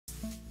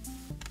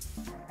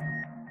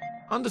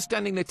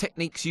Understanding the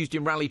techniques used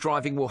in rally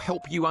driving will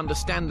help you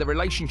understand the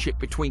relationship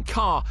between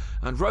car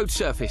and road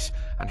surface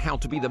and how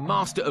to be the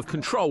master of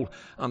control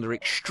under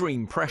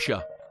extreme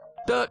pressure.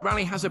 Dirt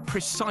Rally has a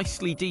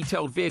precisely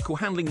detailed vehicle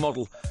handling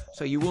model,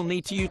 so you will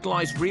need to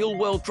utilise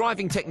real-world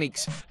driving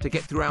techniques to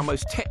get through our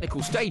most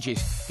technical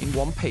stages in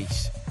one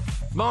piece.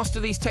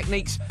 Master these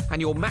techniques and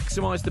you'll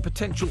maximise the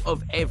potential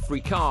of every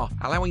car,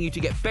 allowing you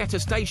to get better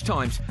stage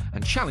times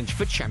and challenge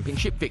for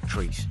championship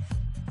victories.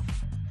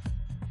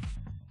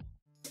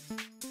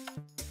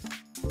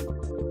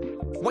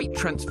 Weight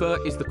transfer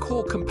is the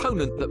core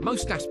component that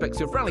most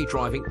aspects of rally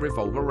driving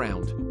revolve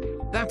around.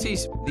 That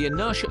is, the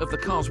inertia of the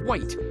car's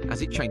weight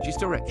as it changes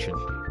direction.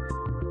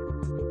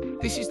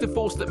 This is the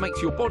force that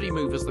makes your body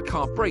move as the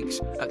car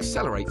brakes,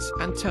 accelerates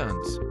and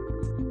turns.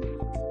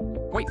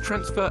 Weight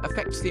transfer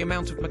affects the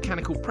amount of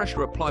mechanical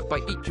pressure applied by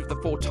each of the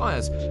 4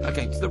 tyres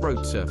against the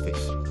road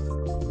surface.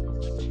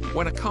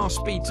 When a car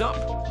speeds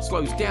up,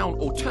 slows down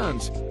or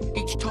turns,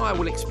 each tyre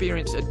will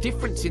experience a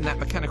difference in that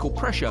mechanical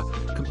pressure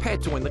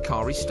compared to when the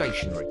car is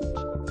stationary.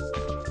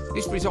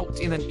 This results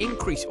in an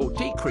increase or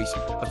decrease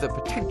of the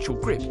potential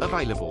grip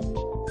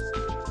available.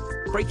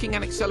 Braking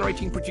and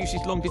accelerating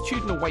produces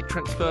longitudinal weight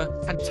transfer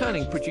and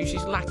turning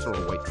produces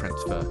lateral weight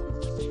transfer.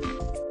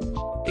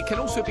 It can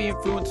also be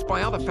influenced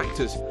by other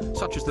factors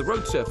such as the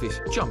road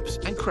surface, jumps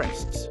and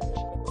crests.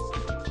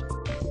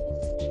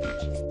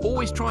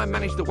 Always try and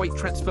manage the weight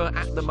transfer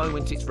at the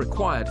moment it's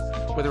required,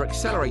 whether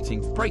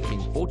accelerating,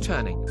 braking or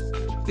turning.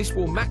 This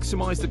will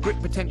maximise the grip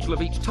potential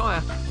of each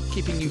tyre,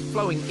 keeping you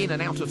flowing in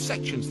and out of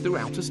sections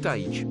throughout a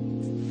stage.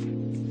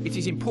 It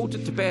is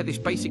important to bear this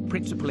basic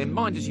principle in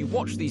mind as you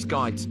watch these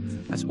guides,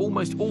 as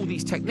almost all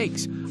these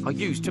techniques are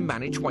used to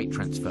manage weight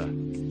transfer.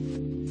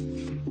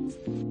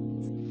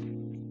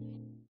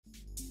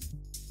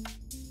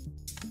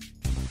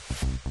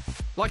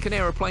 Like an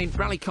aeroplane,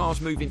 rally cars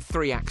move in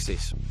 3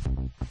 axes: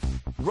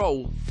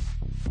 roll,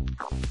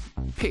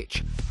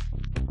 pitch,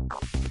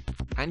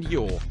 and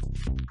yaw.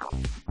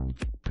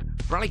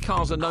 Rally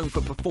cars are known for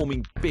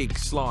performing big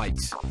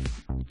slides.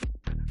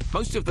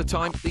 Most of the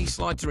time, these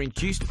slides are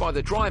induced by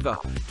the driver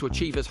to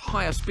achieve as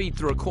high a speed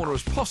through a corner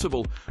as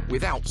possible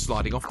without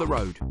sliding off the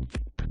road.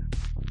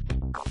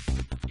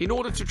 In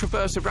order to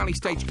traverse a rally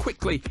stage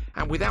quickly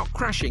and without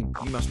crashing,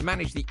 you must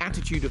manage the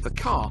attitude of the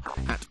car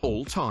at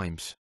all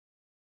times.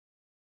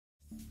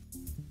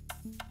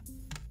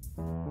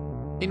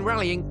 In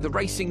rallying, the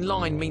racing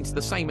line means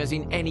the same as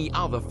in any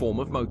other form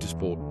of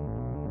motorsport.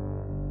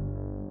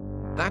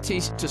 That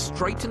is, to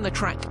straighten the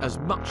track as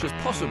much as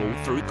possible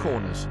through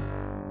corners.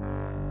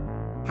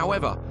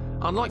 However,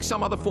 unlike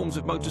some other forms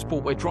of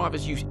motorsport where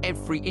drivers use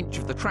every inch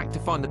of the track to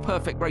find the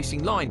perfect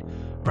racing line,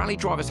 rally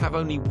drivers have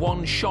only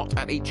one shot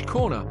at each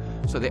corner,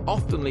 so they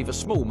often leave a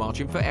small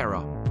margin for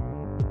error.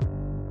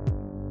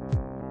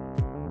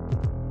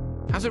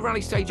 As a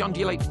rally stage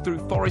undulates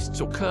through forests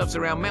or curves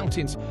around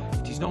mountains,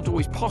 it is not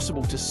always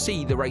possible to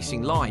see the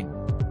racing line.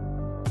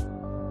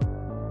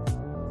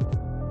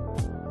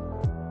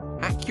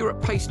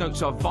 Accurate pace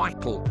notes are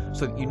vital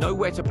so that you know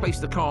where to place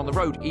the car on the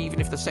road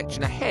even if the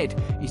section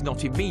ahead is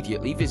not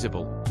immediately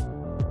visible.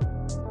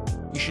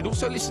 You should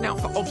also listen out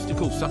for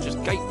obstacles such as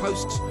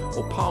gateposts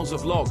or piles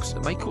of logs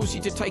that may cause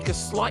you to take a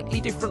slightly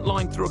different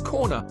line through a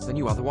corner than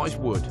you otherwise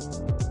would.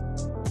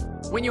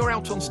 When you're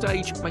out on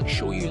stage, make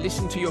sure you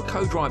listen to your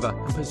co-driver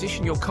and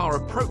position your car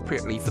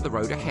appropriately for the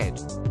road ahead.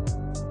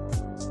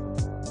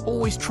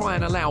 Always try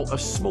and allow a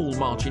small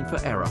margin for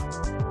error.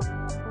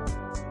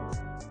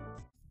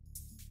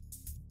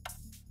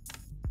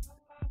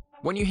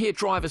 When you hear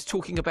drivers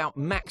talking about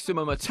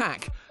maximum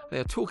attack, they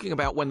are talking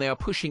about when they are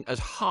pushing as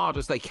hard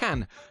as they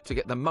can to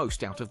get the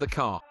most out of the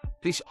car.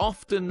 This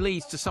often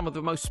leads to some of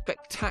the most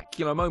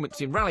spectacular moments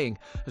in rallying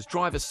as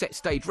drivers set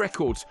stage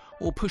records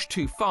or push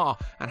too far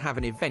and have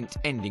an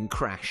event-ending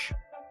crash.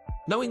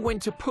 Knowing when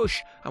to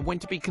push and when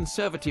to be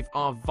conservative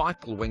are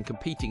vital when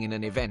competing in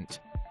an event.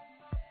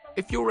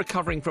 If you're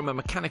recovering from a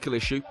mechanical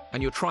issue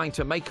and you're trying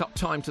to make up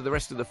time to the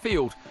rest of the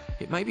field,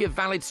 it may be a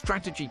valid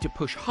strategy to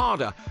push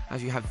harder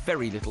as you have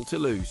very little to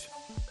lose.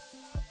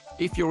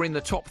 If you're in the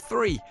top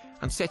 3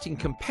 and setting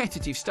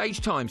competitive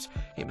stage times,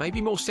 it may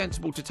be more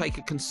sensible to take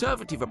a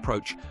conservative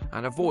approach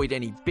and avoid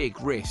any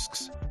big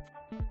risks.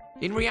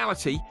 In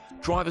reality,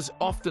 drivers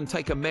often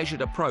take a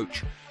measured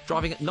approach,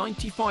 driving at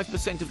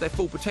 95% of their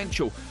full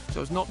potential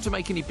so as not to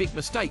make any big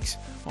mistakes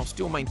while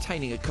still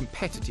maintaining a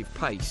competitive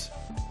pace.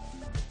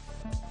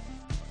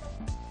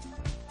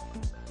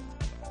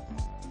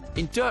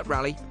 In dirt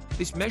rally,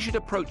 this measured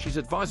approach is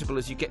advisable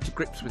as you get to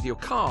grips with your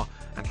car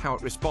and how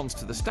it responds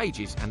to the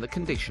stages and the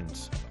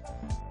conditions.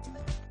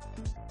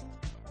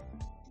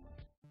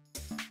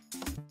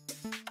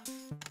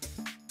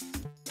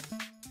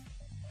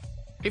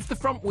 If the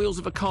front wheels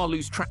of a car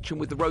lose traction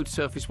with the road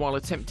surface while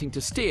attempting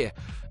to steer,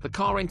 the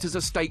car enters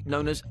a state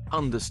known as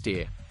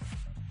understeer.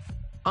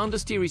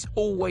 Understeer is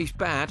always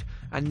bad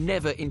and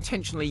never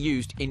intentionally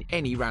used in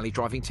any rally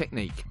driving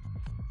technique.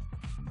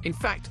 In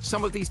fact,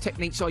 some of these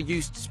techniques are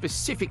used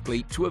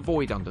specifically to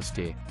avoid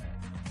understeer.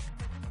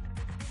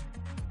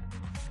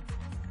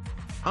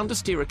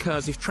 Understeer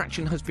occurs if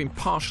traction has been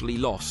partially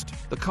lost.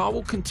 The car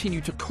will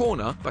continue to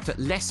corner, but at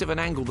less of an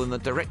angle than the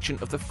direction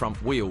of the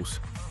front wheels.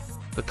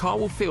 The car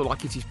will feel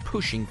like it is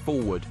pushing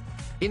forward.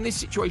 In this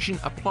situation,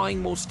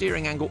 applying more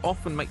steering angle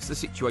often makes the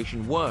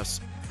situation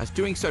worse, as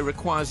doing so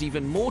requires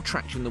even more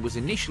traction than was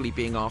initially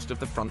being asked of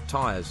the front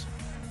tyres.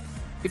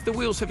 If the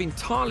wheels have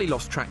entirely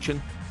lost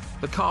traction,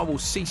 the car will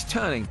cease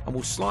turning and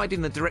will slide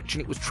in the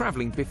direction it was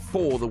travelling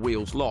before the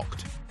wheels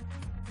locked.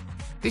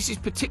 This is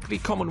particularly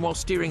common while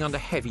steering under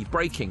heavy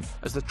braking,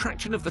 as the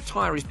traction of the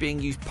tyre is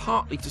being used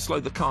partly to slow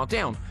the car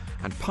down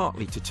and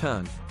partly to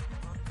turn.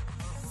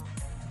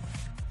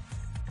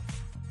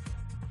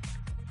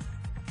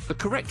 The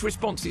correct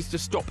response is to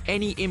stop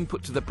any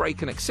input to the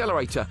brake and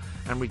accelerator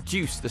and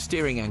reduce the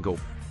steering angle.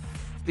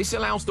 This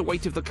allows the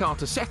weight of the car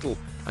to settle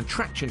and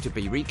traction to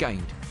be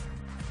regained.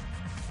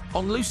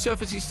 On loose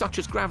surfaces such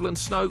as gravel and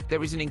snow,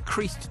 there is an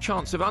increased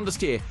chance of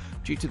understeer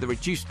due to the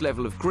reduced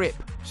level of grip,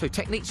 so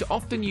techniques are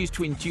often used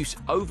to induce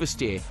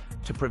oversteer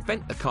to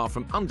prevent the car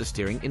from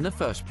understeering in the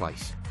first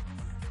place.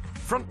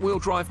 Front-wheel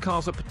drive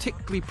cars are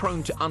particularly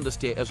prone to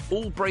understeer as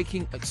all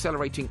braking,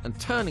 accelerating and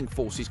turning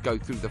forces go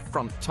through the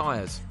front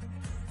tyres.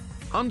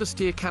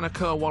 Understeer can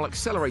occur while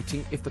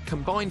accelerating if the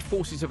combined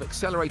forces of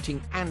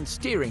accelerating and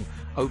steering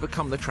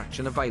overcome the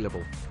traction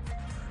available.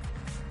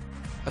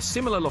 A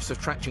similar loss of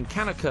traction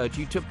can occur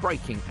due to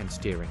braking and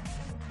steering.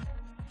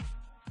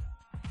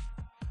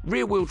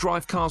 Rear-wheel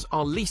drive cars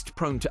are least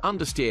prone to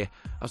understeer,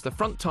 as the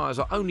front tyres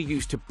are only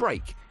used to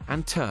brake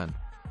and turn.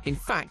 In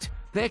fact,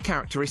 their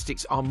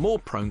characteristics are more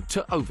prone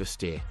to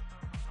oversteer.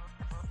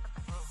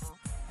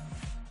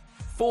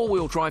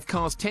 Four-wheel drive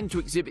cars tend to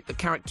exhibit the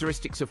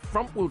characteristics of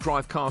front-wheel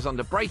drive cars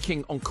under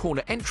braking on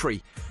corner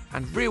entry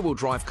and rear-wheel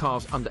drive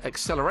cars under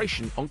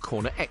acceleration on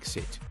corner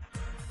exit.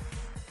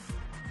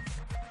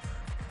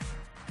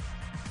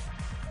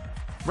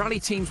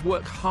 Rally teams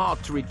work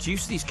hard to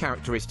reduce these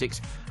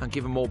characteristics and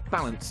give a more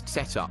balanced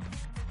setup.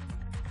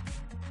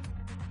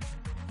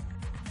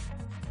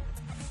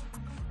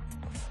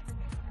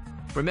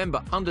 Remember,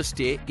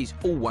 understeer is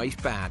always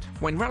bad.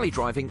 When rally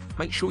driving,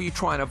 make sure you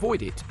try and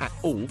avoid it at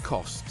all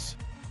costs.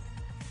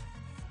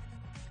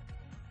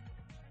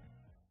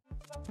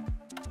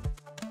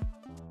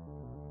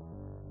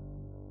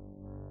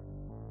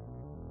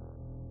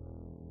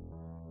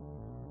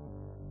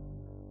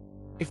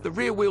 If the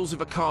rear wheels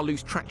of a car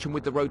lose traction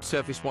with the road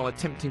surface while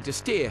attempting to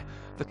steer,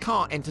 the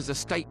car enters a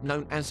state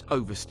known as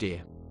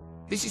oversteer.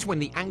 This is when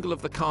the angle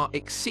of the car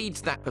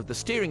exceeds that of the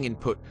steering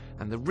input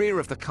and the rear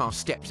of the car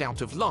steps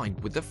out of line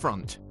with the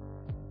front.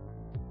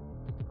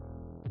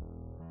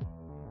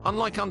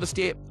 Unlike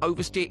understeer,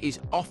 oversteer is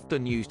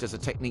often used as a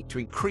technique to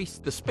increase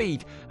the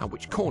speed at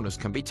which corners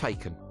can be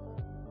taken.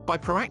 By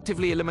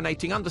proactively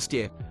eliminating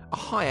understeer, a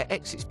higher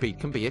exit speed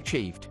can be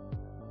achieved.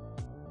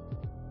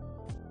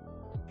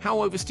 How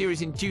oversteer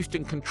is induced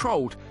and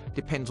controlled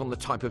depends on the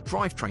type of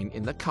drivetrain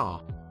in the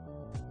car.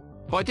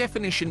 By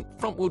definition,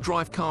 front-wheel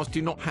drive cars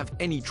do not have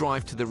any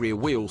drive to the rear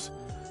wheels.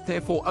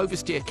 Therefore,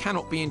 oversteer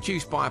cannot be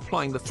induced by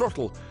applying the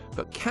throttle,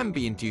 but can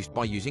be induced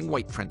by using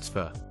weight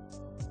transfer.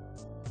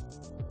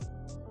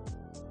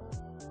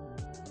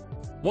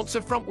 Once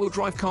a front-wheel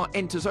drive car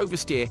enters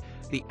oversteer,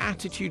 the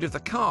attitude of the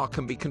car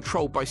can be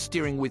controlled by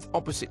steering with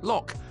opposite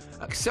lock,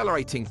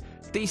 accelerating,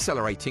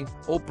 decelerating,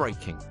 or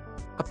braking.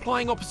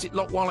 Applying opposite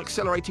lock while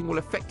accelerating will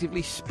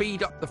effectively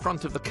speed up the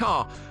front of the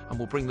car and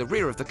will bring the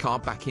rear of the car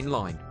back in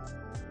line.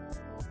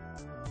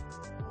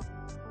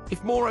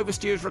 If more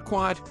oversteer is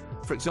required,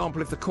 for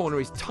example if the corner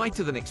is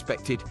tighter than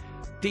expected,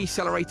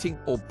 decelerating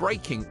or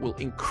braking will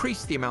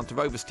increase the amount of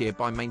oversteer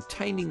by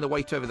maintaining the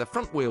weight over the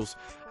front wheels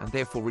and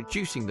therefore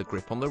reducing the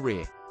grip on the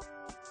rear.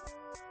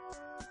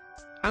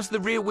 As the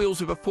rear wheels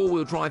of a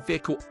four-wheel drive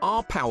vehicle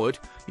are powered,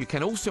 you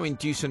can also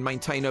induce and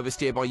maintain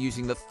oversteer by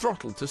using the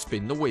throttle to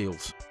spin the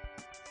wheels.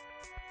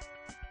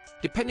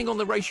 Depending on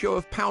the ratio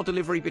of power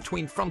delivery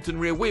between front and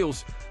rear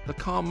wheels, the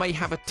car may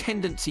have a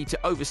tendency to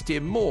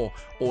oversteer more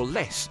or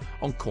less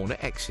on corner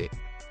exit.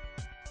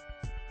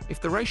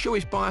 If the ratio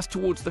is biased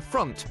towards the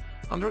front,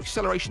 under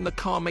acceleration the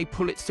car may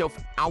pull itself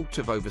out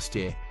of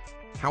oversteer.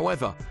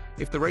 However,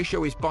 if the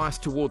ratio is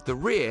biased toward the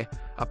rear,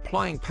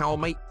 applying power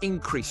may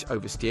increase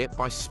oversteer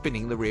by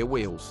spinning the rear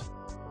wheels.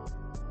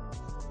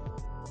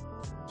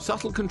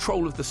 Subtle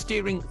control of the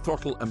steering,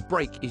 throttle and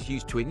brake is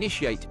used to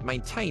initiate,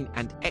 maintain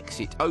and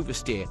exit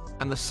oversteer,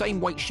 and the same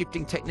weight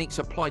shifting techniques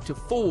apply to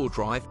four-wheel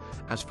drive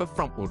as for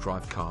front-wheel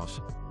drive cars.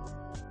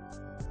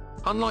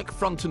 Unlike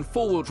front and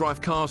four-wheel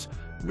drive cars,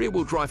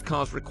 rear-wheel drive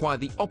cars require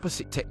the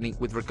opposite technique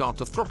with regard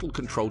to throttle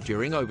control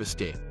during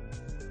oversteer.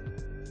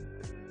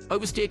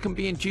 Oversteer can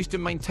be induced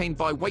and maintained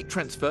by weight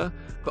transfer,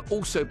 but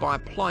also by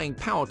applying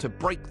power to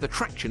break the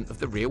traction of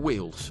the rear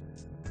wheels.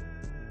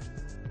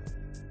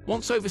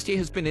 Once oversteer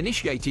has been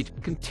initiated,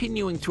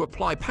 continuing to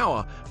apply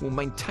power will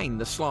maintain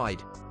the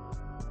slide.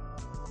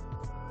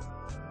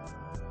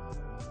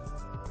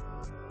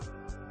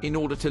 In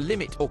order to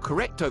limit or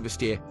correct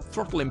oversteer,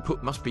 throttle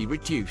input must be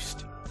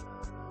reduced.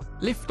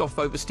 Lift-off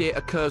oversteer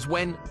occurs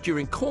when,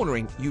 during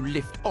cornering, you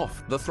lift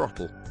off the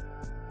throttle.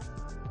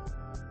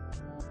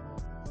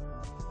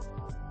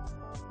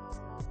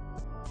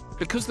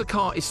 Because the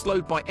car is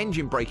slowed by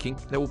engine braking,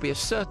 there will be a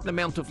certain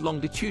amount of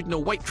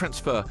longitudinal weight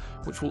transfer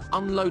which will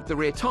unload the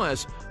rear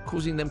tyres,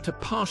 causing them to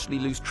partially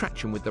lose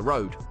traction with the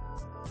road.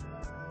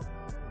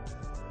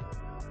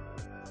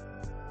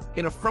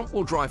 In a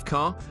front-wheel drive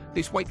car,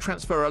 this weight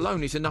transfer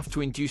alone is enough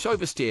to induce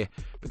oversteer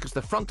because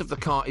the front of the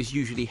car is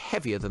usually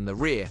heavier than the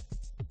rear.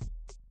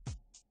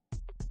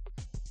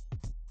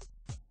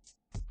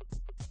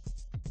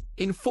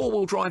 In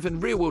four-wheel drive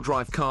and rear-wheel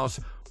drive cars,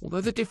 although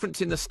the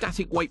difference in the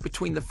static weight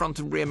between the front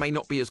and rear may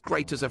not be as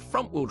great as a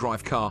front-wheel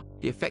drive car,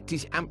 the effect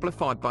is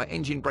amplified by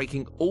engine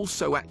braking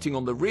also acting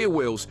on the rear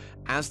wheels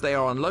as they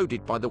are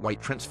unloaded by the weight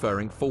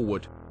transferring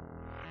forward.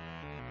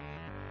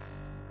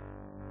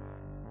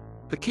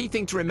 The key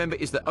thing to remember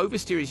is that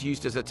oversteer is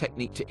used as a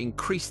technique to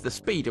increase the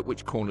speed at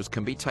which corners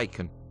can be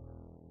taken.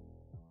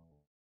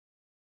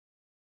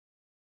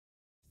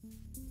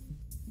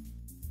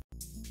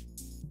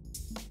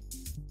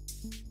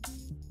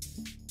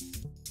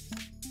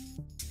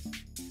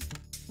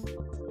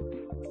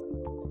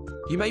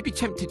 You may be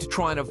tempted to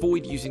try and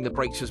avoid using the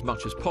brakes as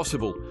much as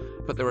possible,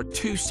 but there are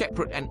two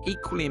separate and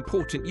equally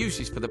important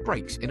uses for the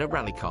brakes in a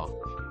rally car.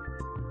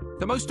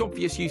 The most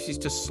obvious use is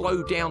to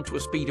slow down to a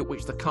speed at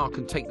which the car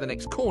can take the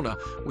next corner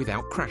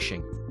without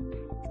crashing.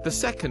 The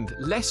second,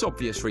 less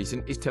obvious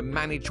reason is to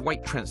manage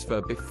weight transfer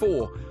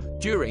before,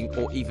 during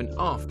or even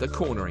after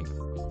cornering.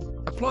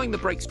 Applying the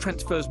brakes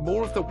transfers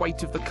more of the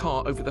weight of the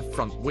car over the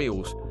front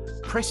wheels,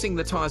 pressing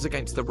the tyres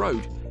against the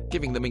road,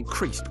 giving them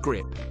increased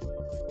grip.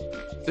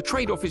 The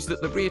trade-off is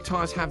that the rear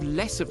tyres have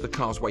less of the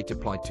car's weight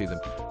applied to them,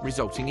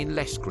 resulting in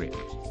less grip.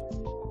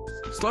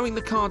 Slowing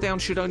the car down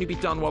should only be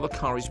done while the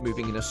car is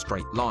moving in a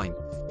straight line.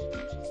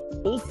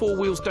 All four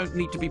wheels don't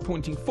need to be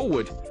pointing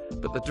forward,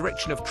 but the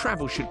direction of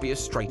travel should be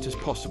as straight as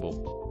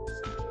possible.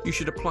 You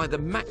should apply the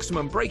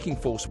maximum braking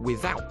force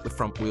without the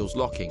front wheels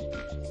locking.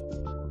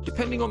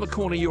 Depending on the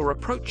corner you're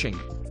approaching,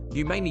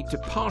 you may need to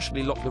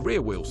partially lock the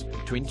rear wheels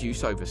to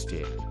induce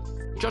oversteer.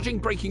 Judging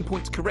braking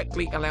points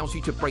correctly allows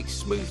you to brake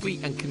smoothly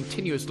and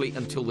continuously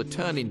until the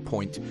turn-in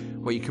point,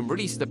 where you can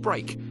release the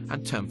brake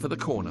and turn for the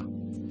corner.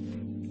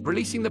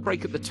 Releasing the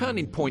brake at the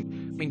turn-in point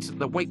means that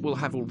the weight will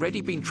have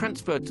already been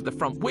transferred to the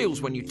front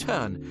wheels when you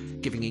turn,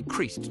 giving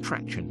increased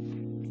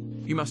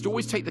traction. You must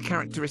always take the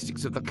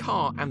characteristics of the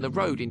car and the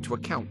road into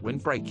account when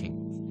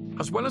braking.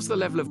 As well as the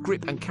level of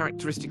grip and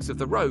characteristics of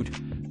the road,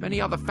 many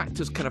other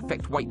factors can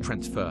affect weight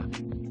transfer.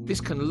 This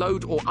can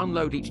load or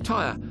unload each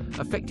tyre,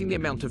 affecting the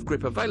amount of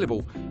grip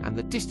available and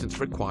the distance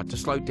required to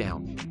slow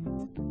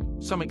down.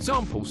 Some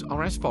examples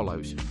are as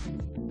follows.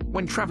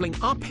 When travelling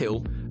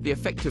uphill, the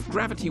effect of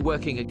gravity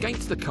working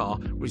against the car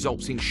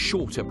results in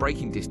shorter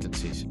braking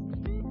distances.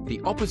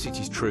 The opposite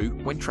is true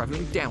when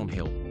travelling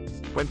downhill.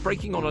 When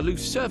braking on a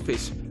loose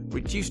surface,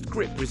 reduced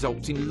grip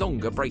results in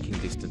longer braking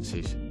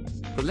distances.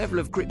 The level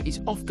of grip is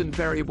often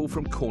variable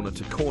from corner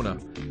to corner,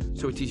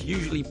 so it is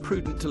usually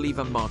prudent to leave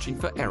a margin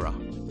for error.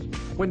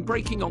 When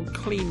braking on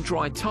clean,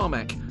 dry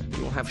tarmac,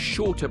 you will have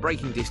shorter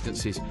braking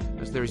distances.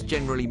 As there is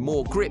generally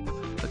more grip,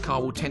 the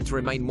car will tend to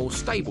remain more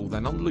stable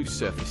than on loose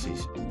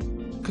surfaces.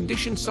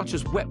 Conditions such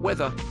as wet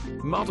weather,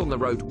 mud on the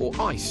road or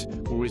ice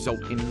will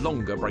result in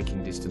longer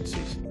braking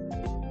distances.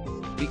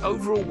 The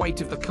overall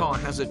weight of the car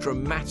has a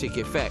dramatic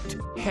effect.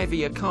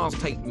 Heavier cars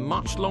take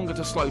much longer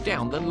to slow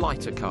down than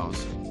lighter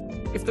cars.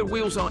 If the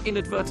wheels are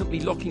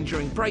inadvertently locking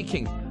during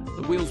braking,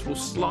 the wheels will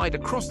slide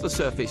across the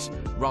surface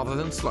rather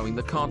than slowing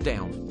the car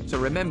down. So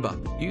remember,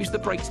 use the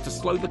brakes to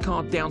slow the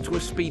car down to a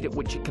speed at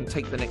which it can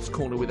take the next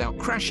corner without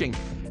crashing,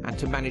 and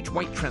to manage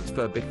weight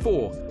transfer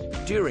before,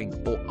 during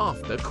or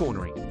after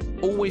cornering.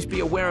 Always be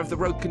aware of the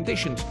road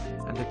conditions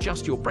and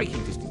adjust your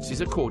braking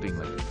distances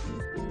accordingly.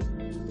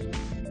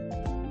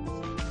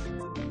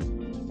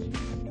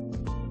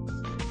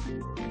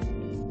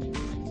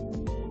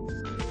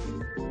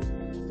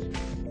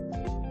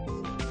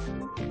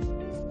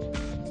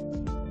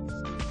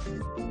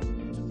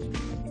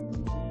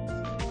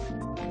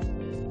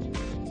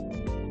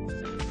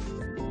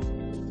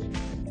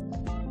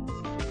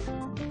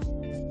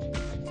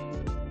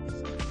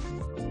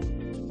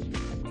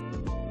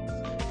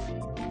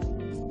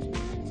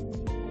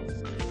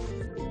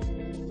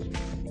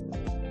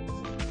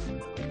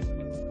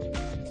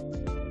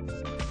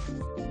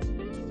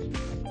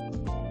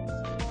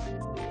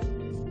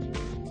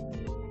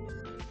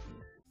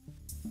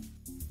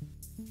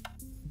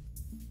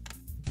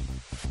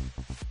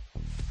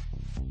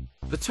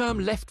 The term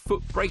left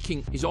foot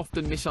braking is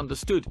often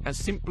misunderstood as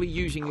simply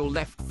using your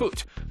left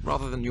foot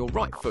rather than your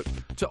right foot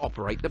to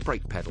operate the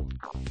brake pedal.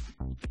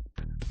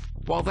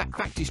 While that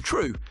fact is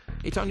true,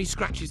 it only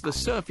scratches the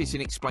surface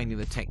in explaining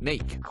the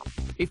technique.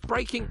 If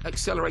braking,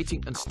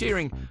 accelerating and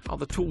steering are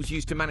the tools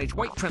used to manage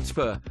weight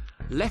transfer,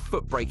 left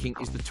foot braking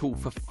is the tool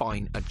for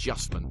fine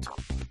adjustment.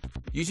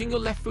 Using your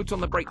left foot on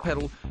the brake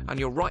pedal and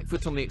your right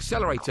foot on the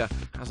accelerator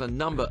has a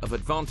number of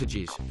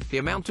advantages. The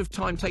amount of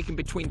time taken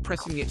between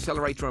pressing the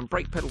accelerator and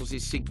brake pedals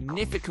is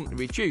significantly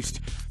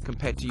reduced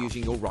compared to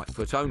using your right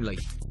foot only.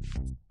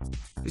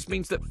 This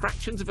means that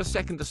fractions of a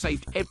second are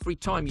saved every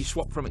time you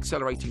swap from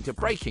accelerating to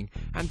braking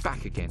and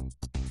back again.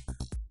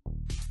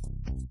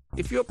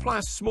 If you apply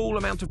a small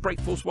amount of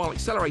brake force while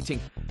accelerating,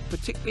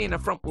 particularly in a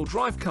front-wheel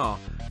drive car,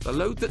 the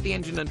load that the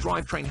engine and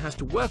drivetrain has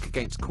to work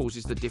against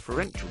causes the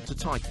differential to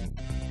tighten.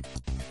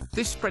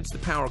 This spreads the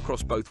power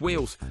across both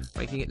wheels,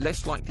 making it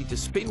less likely to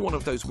spin one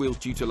of those wheels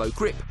due to low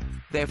grip,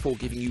 therefore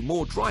giving you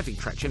more driving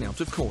traction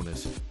out of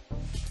corners.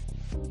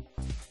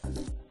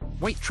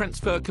 Weight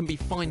transfer can be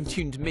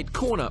fine-tuned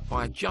mid-corner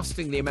by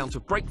adjusting the amount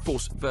of brake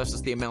force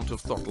versus the amount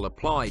of throttle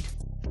applied.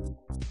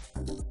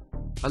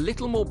 A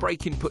little more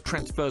brake input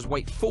transfers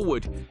weight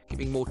forward,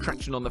 giving more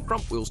traction on the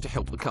front wheels to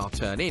help the car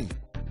turn in.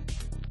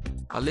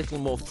 A little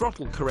more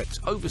throttle corrects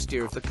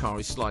oversteer if the car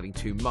is sliding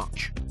too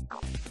much.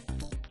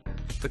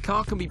 The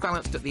car can be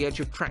balanced at the edge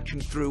of traction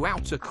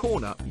throughout a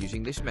corner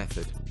using this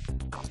method.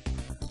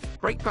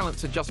 Brake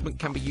balance adjustment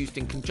can be used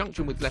in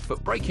conjunction with left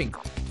foot braking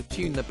to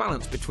tune the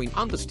balance between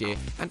understeer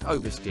and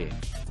oversteer.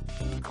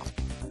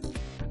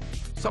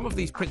 Some of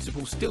these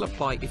principles still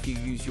apply if you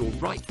use your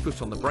right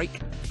foot on the brake,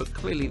 but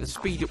clearly the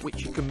speed at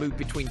which you can move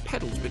between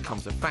pedals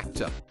becomes a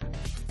factor.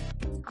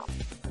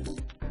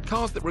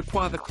 Cars that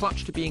require the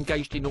clutch to be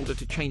engaged in order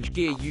to change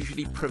gear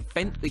usually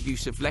prevent the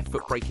use of left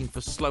foot braking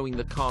for slowing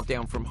the car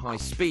down from high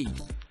speed.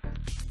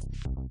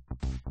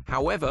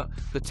 However,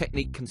 the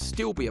technique can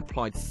still be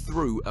applied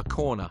through a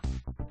corner.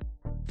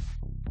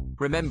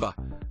 Remember,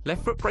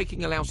 left foot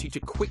braking allows you to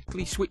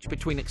quickly switch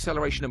between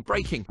acceleration and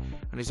braking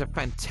and is a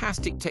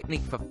fantastic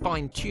technique for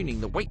fine-tuning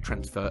the weight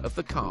transfer of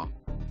the car.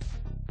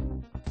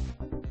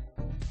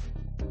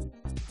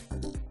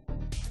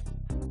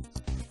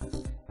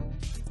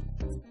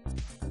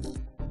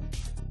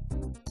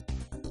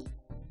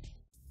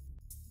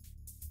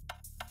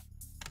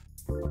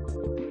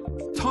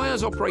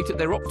 Tyres operate at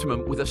their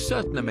optimum with a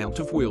certain amount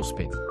of wheel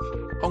spin.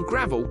 On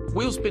gravel,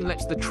 wheel spin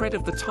lets the tread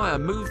of the tyre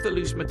move the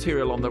loose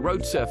material on the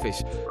road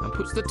surface and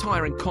puts the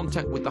tyre in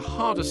contact with the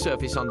harder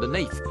surface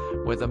underneath,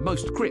 where the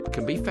most grip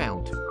can be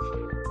found.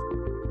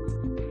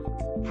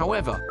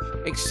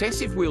 However,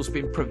 excessive wheel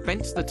spin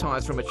prevents the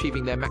tyres from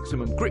achieving their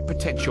maximum grip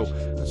potential,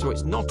 and so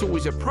it's not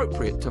always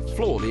appropriate to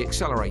floor the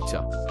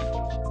accelerator.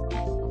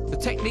 The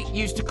technique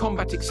used to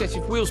combat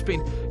excessive wheel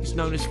spin is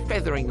known as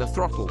feathering the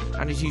throttle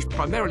and is used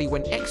primarily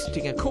when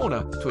exiting a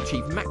corner to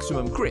achieve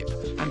maximum grip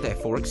and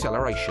therefore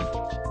acceleration.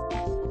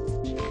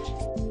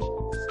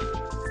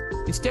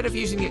 Instead of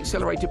using the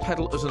accelerator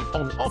pedal as an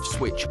on-off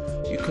switch,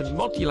 you can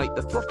modulate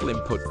the throttle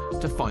input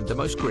to find the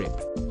most grip.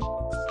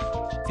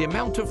 The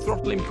amount of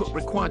throttle input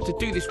required to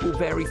do this will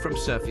vary from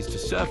surface to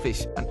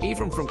surface and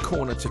even from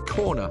corner to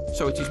corner,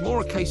 so it is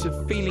more a case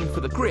of feeling for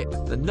the grip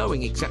than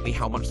knowing exactly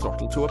how much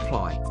throttle to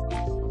apply.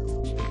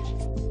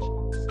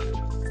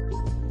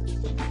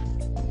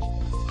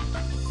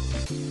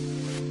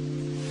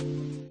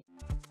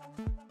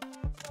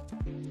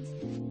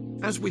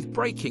 As with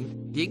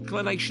braking, the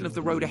inclination of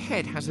the road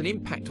ahead has an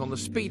impact on the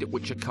speed at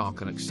which a car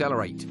can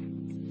accelerate.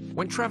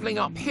 When travelling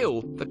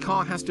uphill, the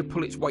car has to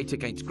pull its weight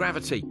against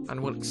gravity and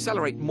will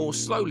accelerate more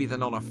slowly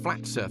than on a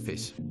flat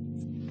surface.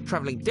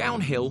 Travelling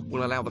downhill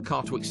will allow the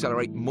car to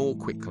accelerate more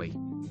quickly.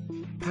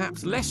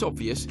 Perhaps less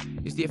obvious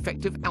is the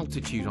effect of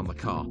altitude on the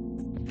car.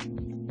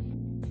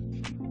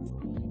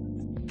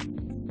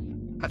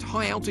 At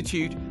high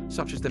altitude,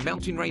 such as the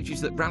mountain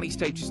ranges that rally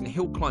stages and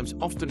hill climbs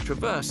often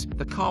traverse,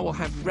 the car will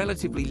have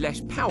relatively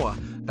less power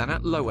than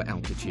at lower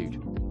altitude.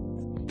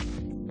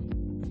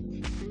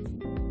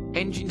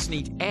 Engines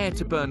need air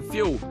to burn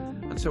fuel,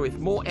 and so if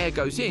more air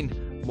goes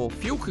in, more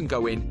fuel can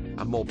go in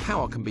and more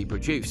power can be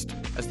produced.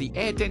 As the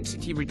air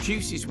density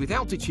reduces with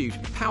altitude,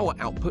 power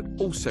output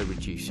also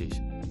reduces.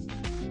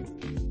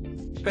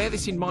 Bear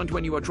this in mind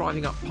when you are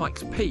driving up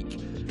Pikes Peak,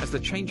 as the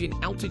change in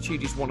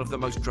altitude is one of the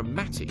most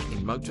dramatic in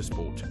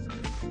motorsport.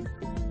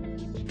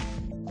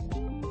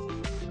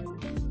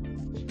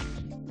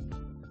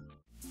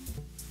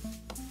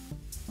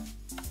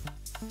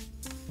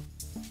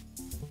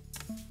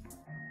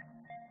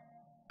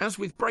 As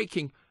with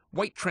braking,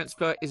 weight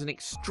transfer is an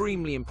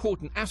extremely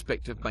important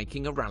aspect of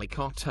making a rally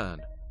car turn.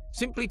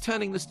 Simply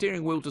turning the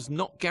steering wheel does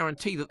not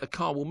guarantee that the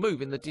car will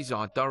move in the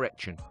desired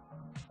direction.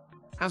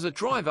 As a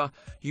driver,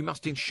 you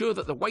must ensure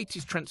that the weight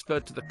is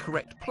transferred to the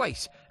correct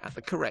place at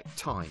the correct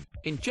time.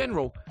 In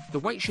general, the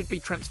weight should be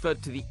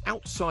transferred to the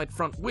outside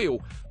front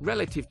wheel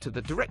relative to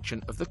the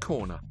direction of the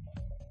corner.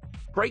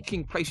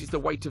 Braking places the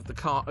weight of the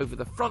car over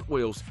the front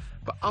wheels,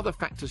 but other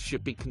factors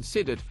should be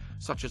considered,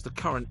 such as the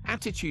current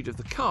attitude of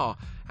the car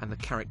and the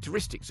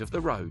characteristics of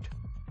the road.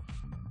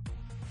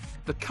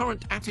 The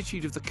current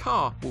attitude of the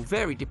car will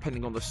vary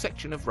depending on the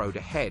section of road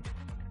ahead.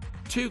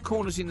 Two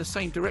corners in the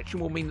same direction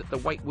will mean that the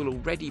weight will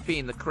already be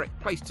in the correct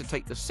place to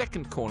take the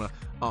second corner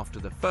after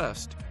the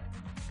first.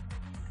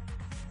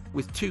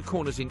 With two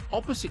corners in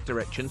opposite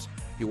directions,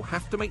 you will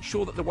have to make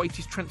sure that the weight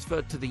is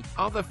transferred to the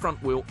other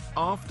front wheel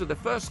after the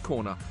first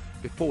corner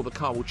before the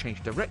car will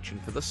change direction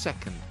for the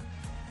second.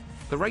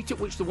 The rate at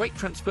which the weight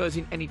transfers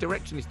in any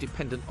direction is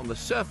dependent on the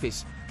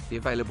surface, the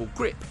available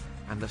grip,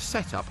 and the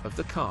setup of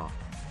the car.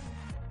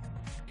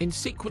 In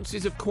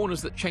sequences of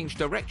corners that change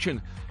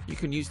direction, you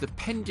can use the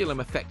pendulum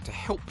effect to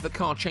help the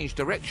car change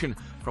direction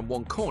from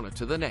one corner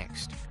to the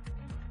next.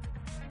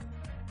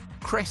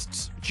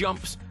 Crests,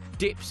 jumps,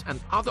 dips and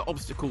other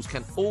obstacles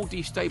can all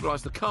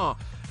destabilise the car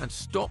and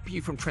stop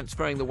you from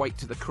transferring the weight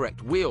to the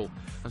correct wheel,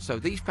 and so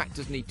these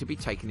factors need to be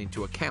taken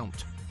into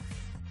account.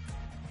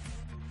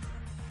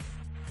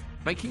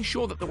 Making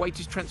sure that the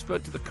weight is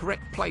transferred to the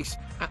correct place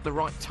at the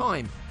right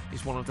time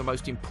is one of the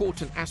most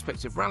important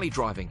aspects of rally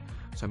driving,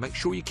 so make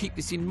sure you keep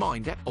this in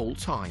mind at all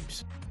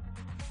times.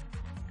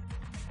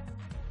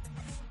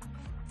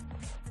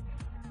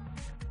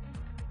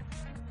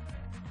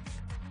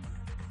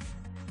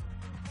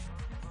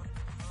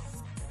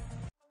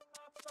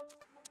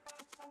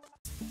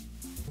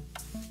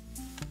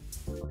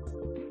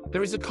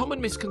 There is a common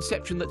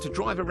misconception that to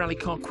drive a rally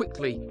car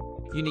quickly,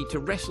 you need to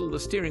wrestle the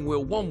steering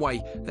wheel one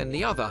way, then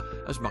the other,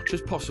 as much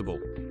as possible.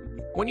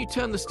 When you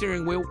turn the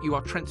steering wheel, you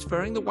are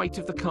transferring the weight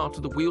of the car to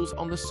the wheels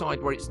on the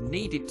side where it's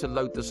needed to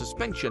load the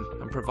suspension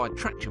and provide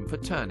traction for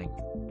turning.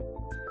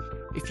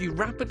 If you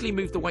rapidly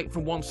move the weight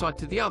from one side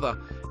to the other,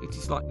 it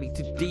is likely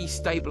to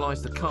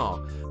destabilise the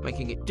car,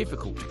 making it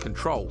difficult to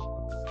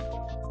control.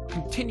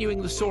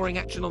 Continuing the soaring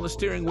action on the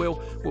steering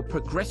wheel will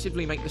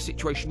progressively make the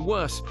situation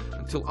worse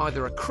until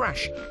either a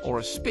crash or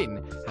a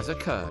spin has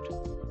occurred.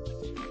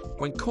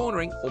 When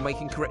cornering or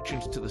making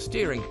corrections to the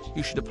steering,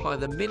 you should apply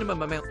the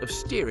minimum amount of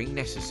steering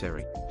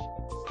necessary.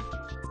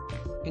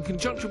 In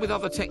conjunction with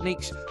other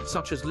techniques,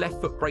 such as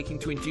left foot braking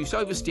to induce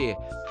oversteer,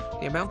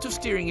 the amount of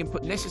steering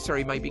input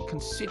necessary may be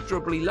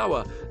considerably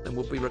lower than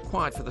would be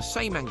required for the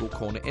same angle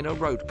corner in a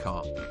road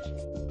car.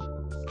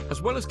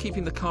 As well as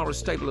keeping the car as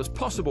stable as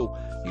possible,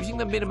 using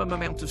the minimum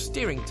amount of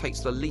steering takes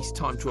the least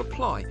time to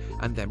apply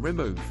and then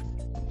remove.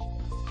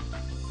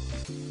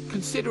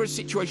 Consider a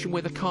situation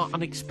where the car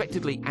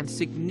unexpectedly and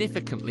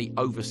significantly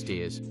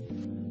oversteers.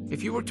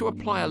 If you were to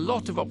apply a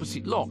lot of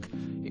opposite lock,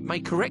 it may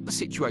correct the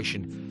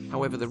situation.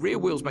 However, the rear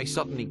wheels may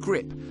suddenly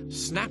grip,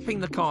 snapping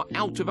the car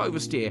out of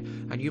oversteer,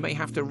 and you may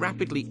have to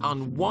rapidly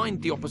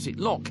unwind the opposite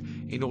lock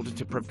in order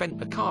to prevent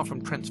the car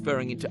from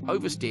transferring into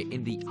oversteer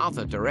in the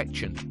other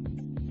direction.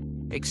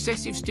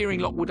 Excessive steering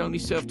lock would only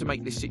serve to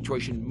make this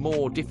situation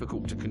more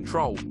difficult to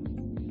control.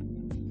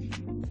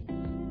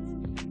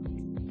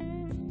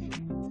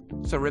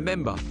 So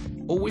remember,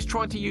 always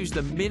try to use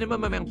the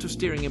minimum amount of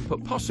steering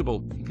input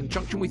possible in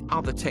conjunction with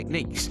other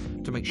techniques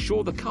to make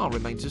sure the car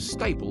remains as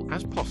stable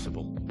as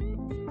possible.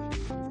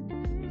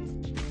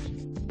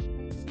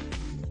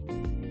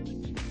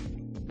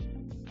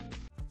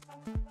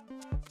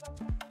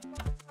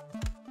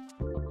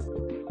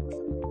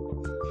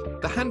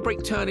 The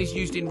handbrake turn is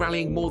used in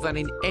rallying more than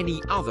in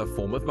any other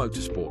form of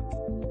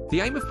motorsport. The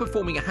aim of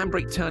performing a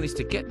handbrake turn is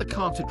to get the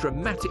car to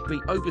dramatically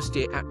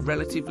oversteer at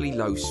relatively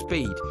low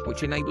speed,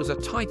 which enables a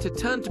tighter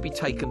turn to be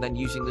taken than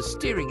using the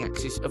steering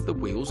axis of the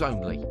wheels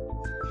only.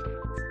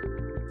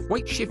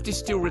 Weight shift is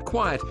still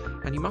required,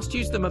 and you must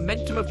use the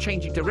momentum of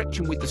changing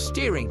direction with the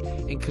steering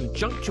in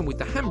conjunction with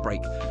the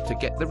handbrake to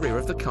get the rear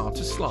of the car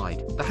to slide.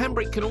 The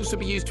handbrake can also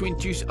be used to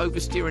induce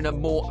oversteer in a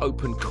more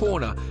open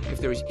corner if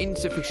there is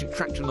insufficient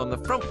traction on the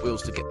front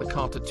wheels to get the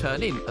car to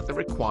turn in at the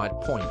required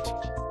point.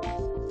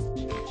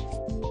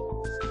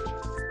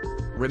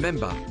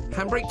 Remember,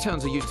 handbrake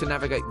turns are used to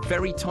navigate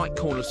very tight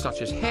corners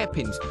such as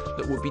hairpins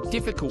that would be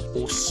difficult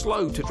or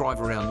slow to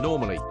drive around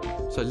normally.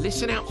 So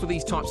listen out for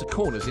these types of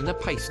corners in the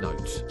pace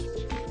notes.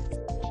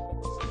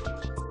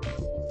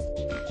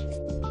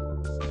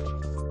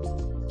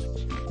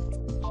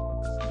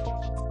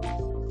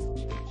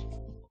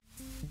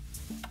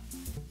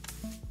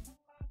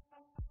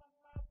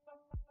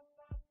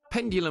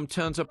 Pendulum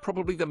turns are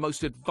probably the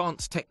most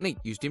advanced technique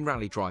used in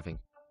rally driving.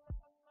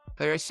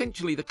 They are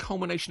essentially the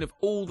culmination of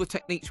all the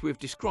techniques we have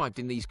described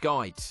in these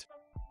guides.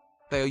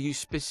 They are used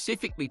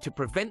specifically to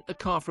prevent the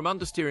car from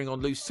understeering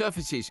on loose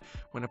surfaces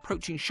when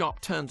approaching sharp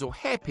turns or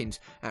hairpins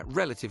at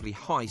relatively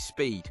high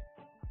speed.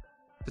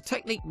 The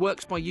technique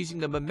works by using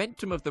the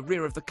momentum of the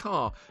rear of the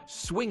car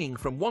swinging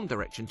from one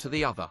direction to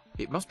the other.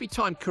 It must be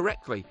timed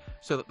correctly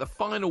so that the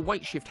final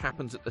weight shift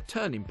happens at the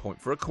turning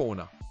point for a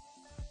corner.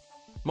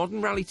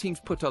 Modern rally teams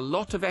put a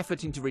lot of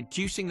effort into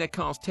reducing their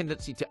car's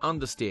tendency to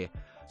understeer,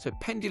 so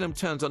pendulum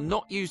turns are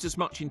not used as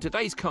much in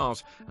today's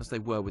cars as they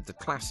were with the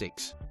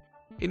classics.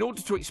 In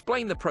order to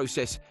explain the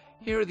process,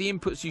 here are the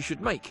inputs you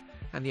should make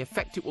and the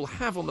effect it will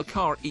have on the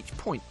car at each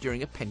point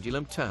during a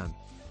pendulum turn.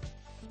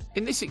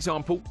 In this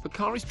example, the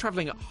car is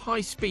travelling at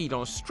high speed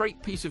on a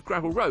straight piece of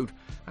gravel road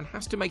and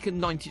has to make a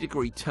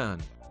 90-degree turn.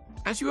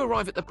 As you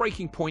arrive at the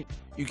braking point,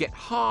 you get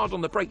hard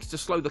on the brakes to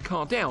slow the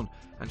car down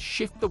and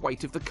shift the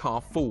weight of the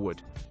car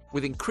forward.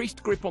 With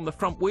increased grip on the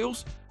front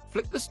wheels,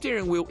 flick the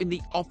steering wheel in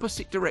the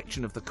opposite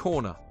direction of the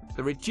corner.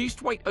 The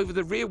reduced weight over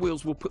the rear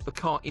wheels will put the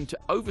car into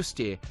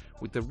oversteer,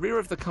 with the rear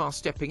of the car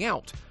stepping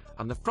out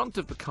and the front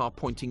of the car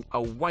pointing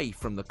away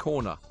from the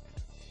corner.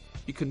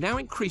 You can now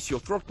increase your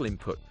throttle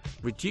input,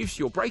 reduce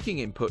your braking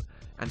input,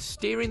 and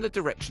steer in the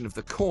direction of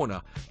the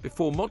corner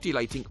before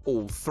modulating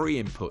all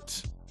three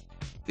inputs.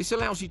 This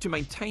allows you to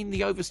maintain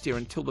the oversteer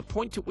until the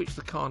point at which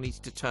the car needs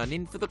to turn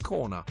in for the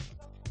corner.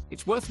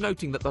 It's worth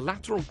noting that the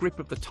lateral grip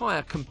of the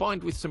tyre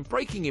combined with some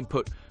braking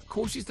input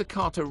causes the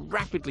car to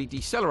rapidly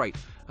decelerate,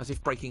 as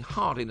if braking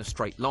hard in a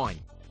straight line.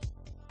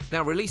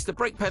 Now release the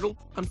brake pedal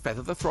and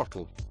feather the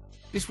throttle.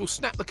 This will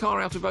snap the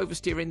car out of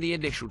oversteer in the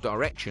initial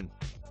direction.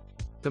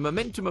 The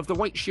momentum of the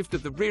weight shift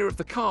of the rear of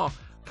the car,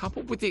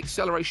 coupled with the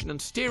acceleration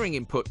and steering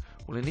input,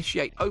 will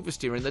initiate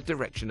oversteer in the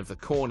direction of the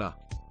corner.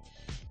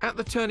 At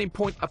the turning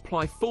point,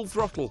 apply full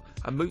throttle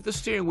and move the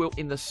steering wheel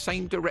in the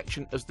same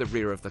direction as the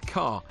rear of the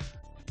car.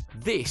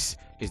 This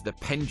is the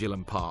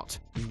pendulum part.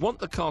 You want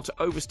the car to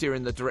oversteer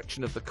in the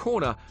direction of the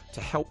corner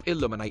to help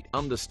eliminate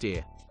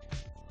understeer.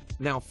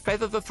 Now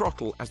feather the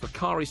throttle as the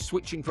car is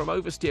switching from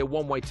oversteer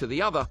one way to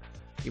the other.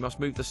 You must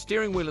move the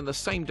steering wheel in the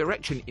same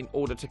direction in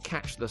order to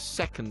catch the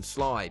second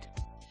slide.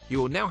 You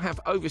will now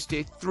have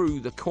oversteer through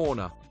the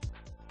corner.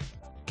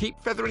 Keep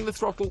feathering the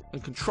throttle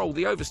and control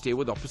the oversteer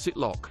with opposite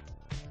lock.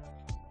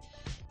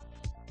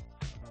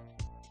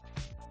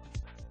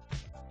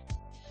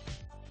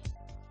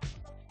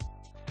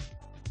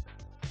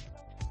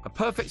 A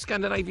perfect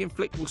Scandinavian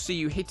flick will see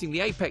you hitting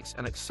the apex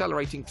and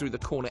accelerating through the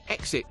corner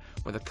exit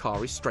where the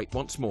car is straight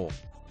once more.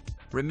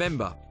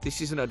 Remember, this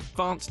is an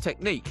advanced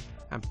technique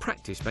and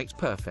practice makes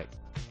perfect.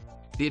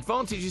 The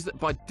advantage is that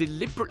by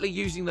deliberately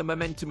using the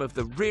momentum of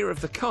the rear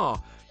of the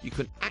car, you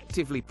can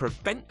actively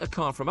prevent the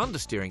car from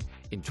understeering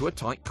into a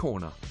tight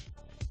corner.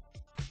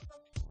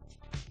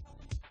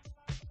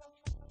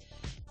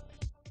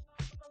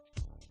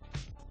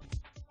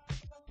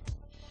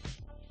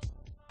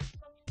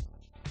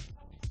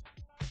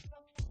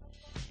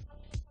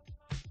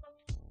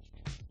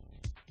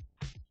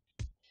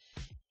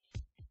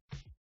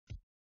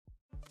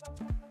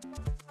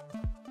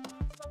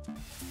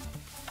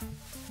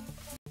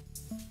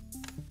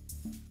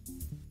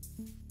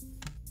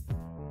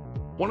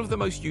 One of the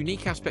most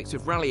unique aspects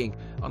of rallying,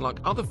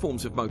 unlike other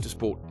forms of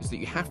motorsport, is that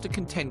you have to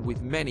contend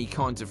with many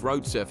kinds of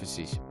road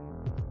surfaces.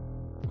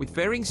 With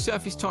varying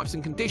surface types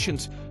and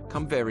conditions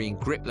come varying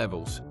grip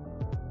levels.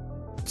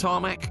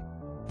 Tarmac,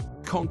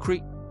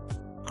 concrete,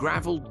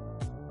 gravel,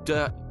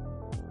 dirt,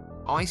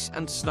 ice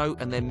and snow,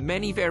 and their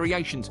many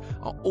variations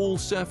are all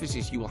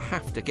surfaces you will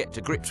have to get to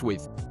grips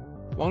with.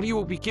 While you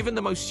will be given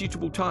the most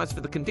suitable tyres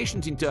for the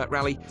conditions in dirt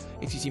rally,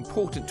 it is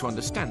important to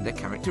understand their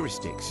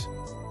characteristics.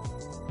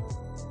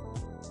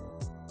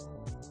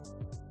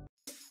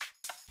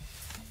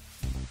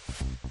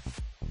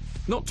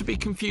 Not to be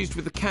confused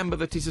with the camber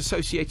that is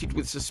associated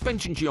with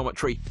suspension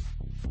geometry,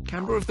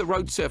 camber of the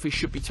road surface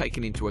should be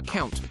taken into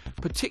account,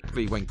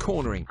 particularly when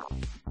cornering.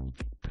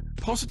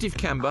 Positive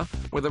camber,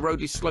 where the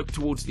road is sloped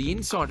towards the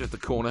inside of the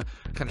corner,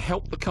 can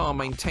help the car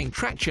maintain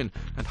traction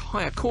and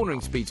higher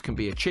cornering speeds can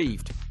be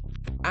achieved.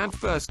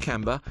 Adverse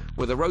camber,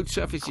 where the road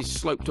surface is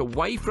sloped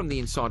away from the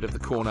inside of the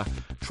corner,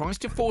 tries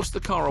to force the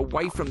car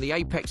away from the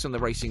apex and the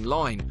racing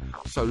line,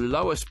 so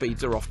lower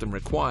speeds are often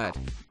required.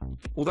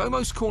 Although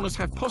most corners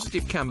have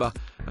positive camber,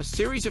 a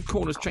series of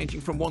corners changing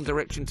from one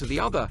direction to the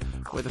other,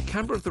 where the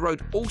camber of the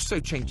road also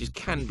changes,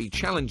 can be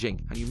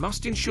challenging, and you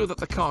must ensure that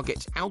the car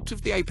gets out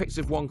of the apex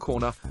of one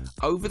corner,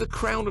 over the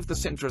crown of the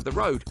centre of the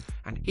road,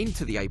 and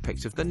into the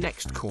apex of the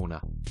next corner.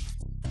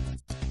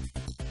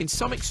 In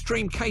some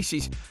extreme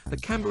cases, the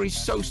camber is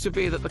so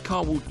severe that the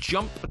car will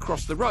jump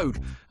across the road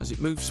as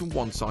it moves from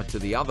one side to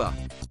the other.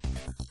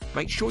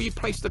 Make sure you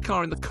place the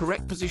car in the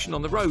correct position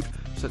on the road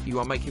so that you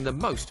are making the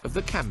most of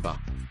the camber.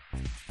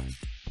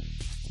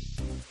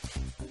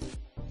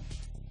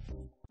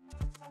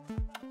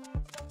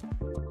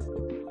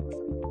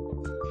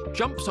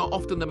 Jumps are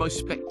often the most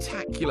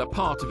spectacular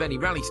part of any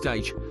rally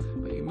stage,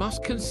 but you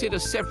must consider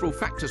several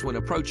factors when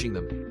approaching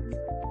them.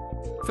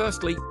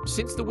 Firstly,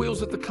 since the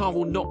wheels of the car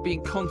will not be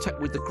in contact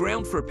with the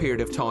ground for a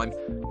period of time,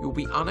 you'll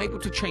be unable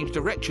to change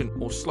direction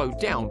or slow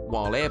down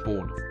while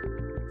airborne.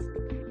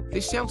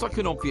 This sounds like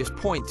an obvious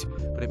point,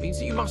 but it means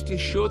that you must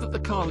ensure that the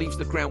car leaves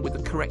the ground with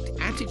the correct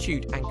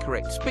attitude and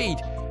correct speed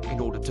in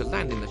order to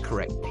land in the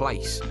correct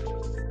place.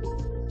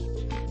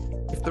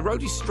 If the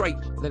road is straight,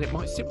 then it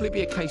might simply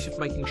be a case of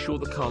making sure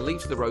the car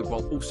leaves the road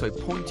while also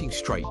pointing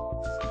straight.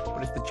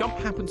 But if the jump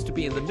happens to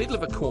be in the middle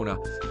of a corner,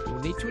 you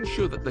will need to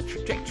ensure that the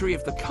trajectory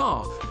of the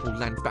car will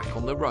land back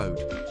on the road.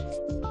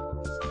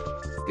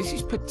 This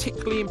is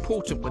particularly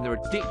important when there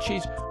are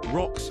ditches,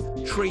 rocks,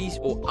 trees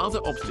or other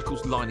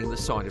obstacles lining the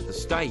side of the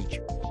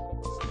stage.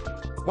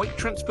 Weight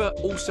transfer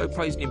also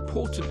plays an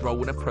important role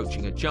when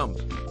approaching a jump.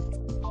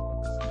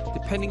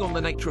 Depending on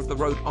the nature of the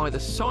road either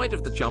side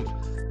of the jump,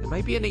 there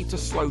may be a need to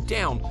slow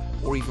down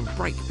or even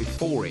brake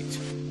before it.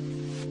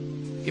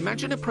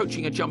 Imagine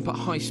approaching a jump at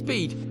high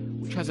speed,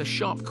 which has a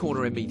sharp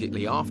corner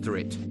immediately after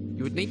it.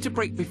 You would need to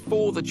brake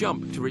before the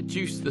jump to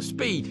reduce the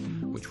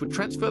speed, which would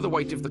transfer the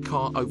weight of the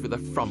car over the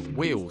front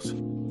wheels.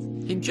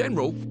 In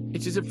general,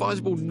 it is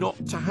advisable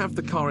not to have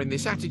the car in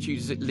this attitude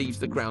as it leaves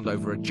the ground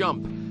over a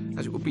jump,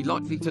 as it would be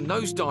likely to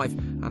nosedive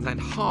and land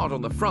hard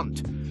on the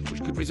front,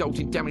 which could result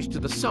in damage to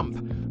the sump,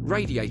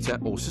 radiator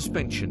or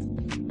suspension.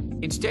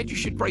 Instead, you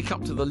should brake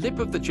up to the lip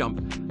of the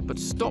jump, but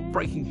stop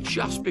braking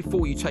just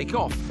before you take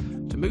off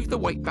to move the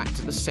weight back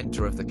to the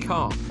centre of the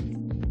car.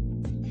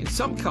 In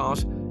some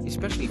cars,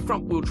 especially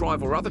front-wheel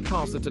drive or other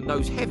cars that are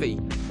nose heavy,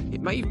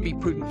 it may even be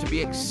prudent to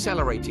be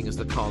accelerating as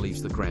the car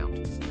leaves the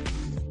ground.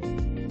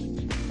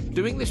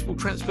 Doing this will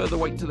transfer the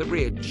weight to the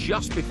rear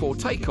just before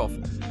takeoff,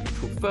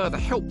 which will further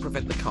help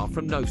prevent the car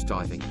from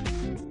nosediving.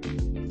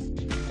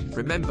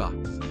 Remember,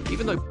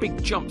 even though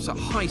big jumps at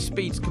high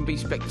speeds can be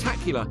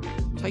spectacular,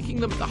 taking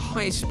them at the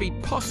highest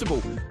speed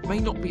possible may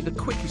not be the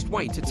quickest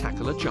way to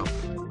tackle a jump.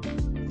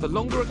 The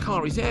longer a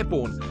car is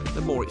airborne,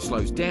 the more it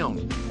slows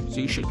down, so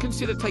you should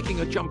consider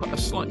taking a jump at a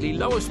slightly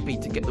lower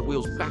speed to get the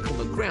wheels back on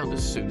the ground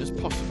as soon as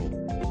possible.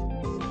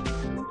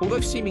 Although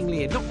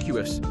seemingly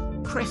innocuous,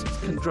 crests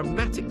can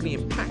dramatically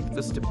impact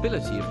the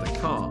stability of the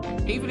car.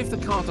 Even if the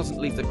car doesn't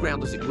leave the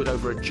ground as it would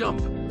over a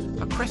jump,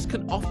 a crest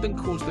can often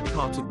cause the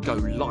car to go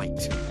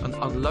light and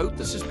unload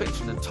the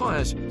suspension and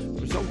tyres,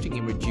 resulting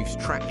in reduced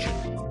traction.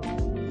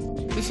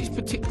 This is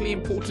particularly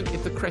important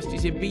if the crest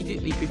is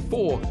immediately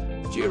before,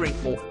 during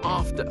or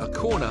after a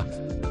corner,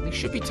 and this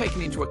should be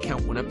taken into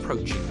account when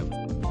approaching them.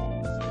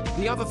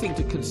 The other thing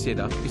to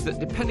consider is that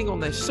depending on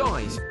their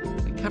size,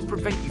 they can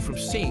prevent you from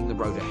seeing the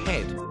road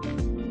ahead.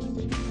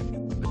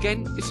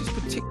 Again, this is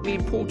particularly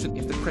important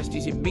if the crest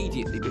is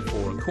immediately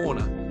before a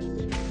corner.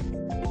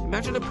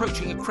 Imagine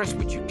approaching a crest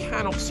which you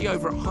cannot see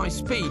over at high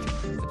speed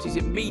that is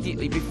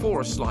immediately before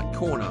a slight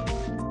corner.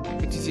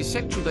 It is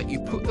essential that you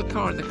put the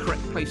car in the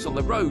correct place on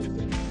the road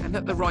and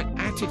at the right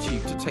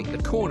attitude to take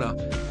the corner,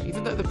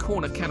 even though the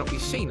corner cannot be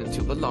seen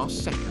until the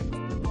last second.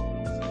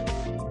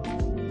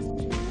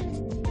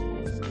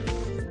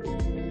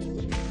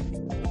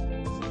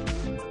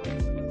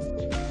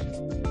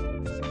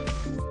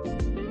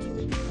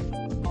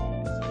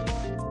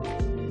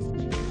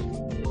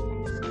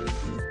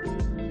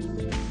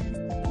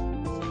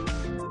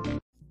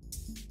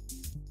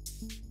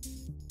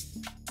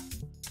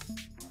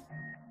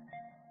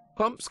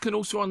 Bumps can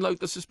also unload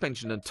the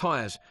suspension and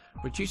tyres,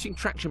 reducing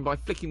traction by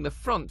flicking the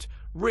front,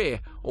 rear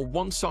or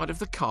one side of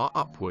the car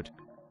upward.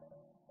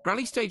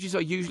 Rally stages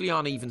are usually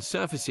uneven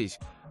surfaces,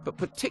 but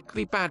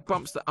particularly bad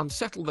bumps that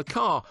unsettle the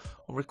car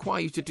or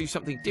require you to do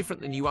something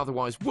different than you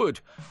otherwise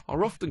would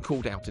are often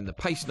called out in the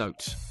pace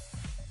notes.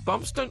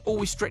 Bumps don't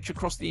always stretch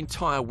across the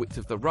entire width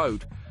of the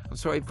road, and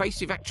so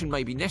evasive action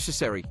may be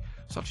necessary,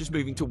 such as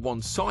moving to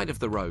one side of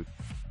the road.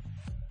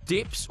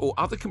 Dips or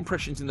other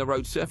compressions in the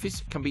road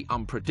surface can be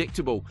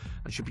unpredictable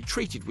and should be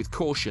treated with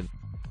caution.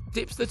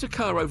 Dips that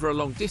occur over a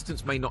long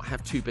distance may not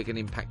have too big an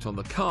impact on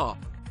the car,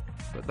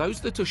 but those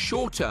that are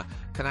shorter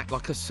can act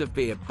like a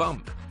severe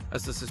bump,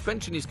 as the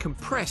suspension is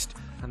compressed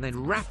and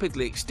then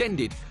rapidly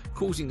extended,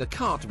 causing the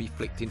car to be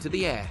flicked into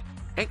the air.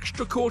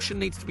 Extra caution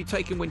needs to be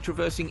taken when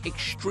traversing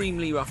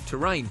extremely rough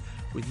terrain,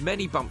 with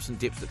many bumps and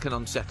dips that can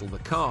unsettle the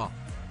car.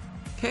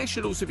 Care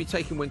should also be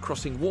taken when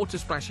crossing water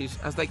splashes,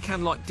 as they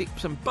can, like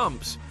dips and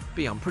bumps,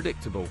 be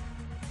unpredictable.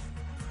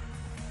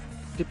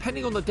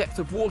 Depending on the depth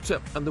of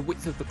water and the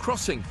width of the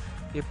crossing,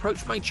 the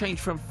approach may change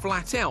from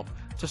flat out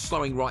to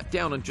slowing right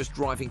down and just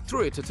driving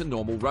through it at a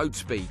normal road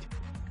speed.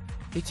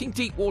 Hitting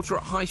deep water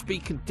at high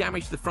speed can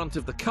damage the front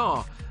of the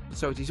car, and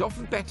so it is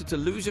often better to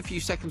lose a few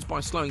seconds by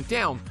slowing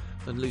down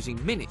than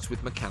losing minutes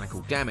with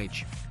mechanical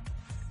damage.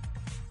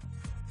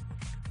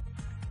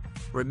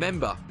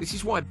 Remember, this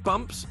is why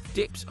bumps,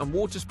 dips and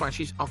water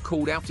splashes are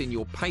called out in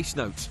your pace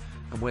notes,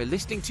 and where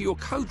listening to your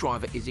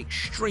co-driver is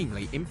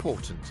extremely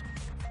important.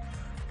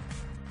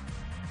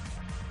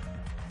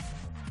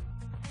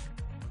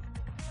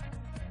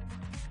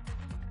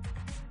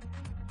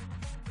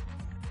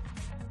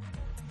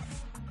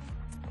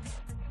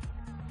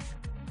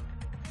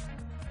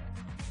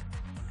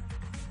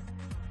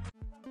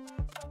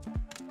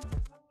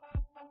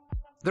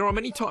 There are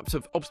many types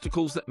of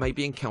obstacles that may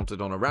be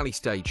encountered on a rally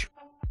stage.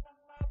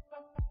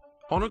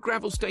 On a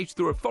gravel stage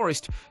through a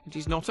forest, it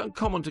is not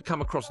uncommon to come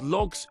across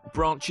logs,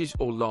 branches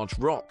or large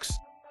rocks.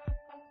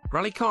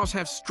 Rally cars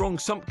have strong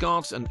sump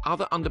guards and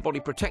other underbody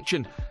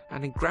protection,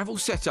 and in gravel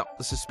setup,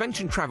 the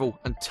suspension travel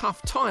and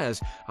tough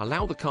tyres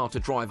allow the car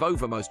to drive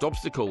over most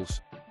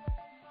obstacles.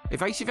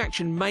 Evasive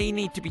action may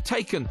need to be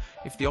taken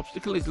if the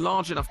obstacle is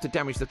large enough to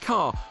damage the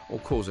car or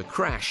cause a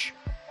crash.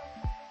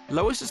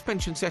 Lower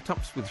suspension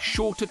setups with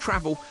shorter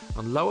travel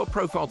and lower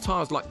profile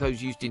tyres like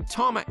those used in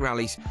tarmac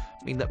rallies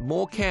mean that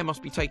more care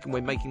must be taken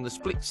when making the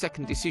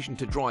split-second decision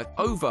to drive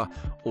over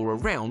or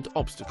around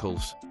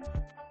obstacles.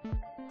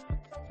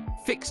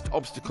 Fixed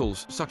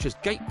obstacles such as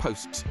gate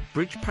posts,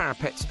 bridge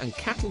parapets and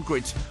cattle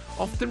grids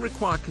often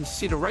require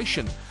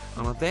consideration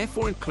and are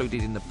therefore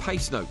included in the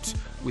pace notes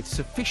with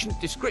sufficient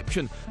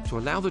description to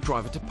allow the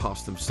driver to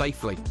pass them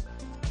safely.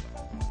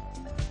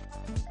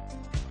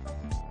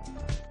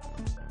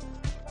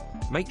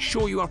 Make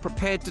sure you are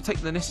prepared to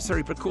take the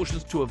necessary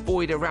precautions to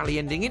avoid a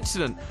rally-ending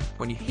incident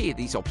when you hear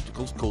these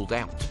obstacles called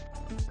out.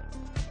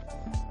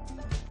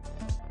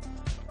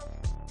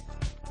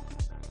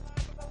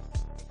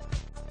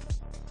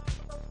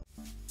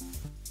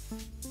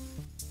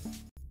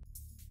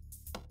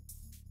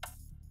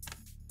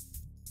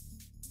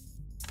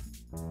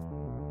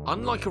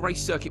 Unlike a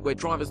race circuit where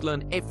drivers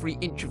learn every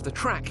inch of the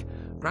track,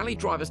 rally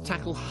drivers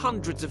tackle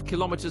hundreds of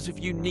kilometres of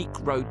unique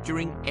road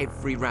during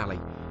every rally.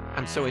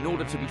 And so in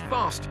order to be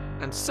fast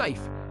and safe,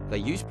 they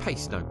use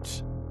pace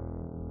notes.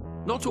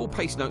 Not all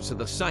pace notes are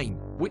the same.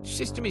 Which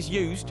system is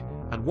used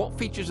and what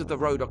features of the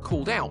road are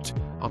called out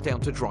are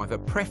down to driver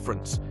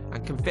preference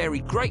and can vary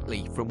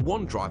greatly from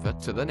one driver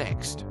to the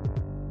next.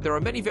 There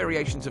are many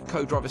variations of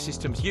co-driver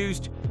systems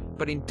used,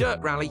 but in Dirt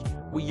Rally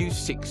we use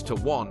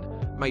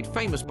 6-to-1, made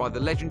famous by the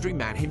legendary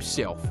man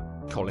himself,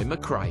 Colin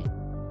McRae.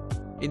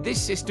 In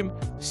this system,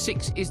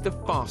 6 is the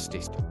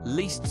fastest,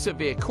 least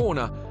severe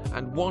corner,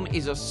 and 1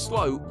 is a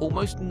slow,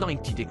 almost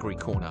 90-degree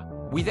corner.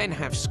 We then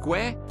have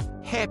square,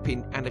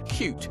 hairpin and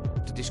acute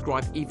to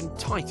describe even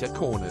tighter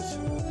corners.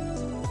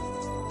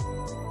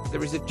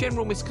 There is a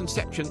general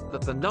misconception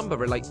that the number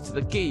relates to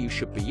the gear you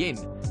should be in,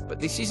 but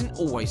this isn't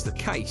always the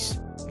case.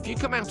 If you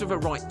come out of a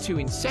right 2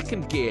 in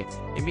second gear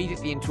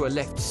immediately into a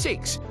left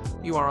 6,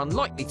 you are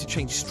unlikely to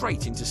change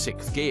straight into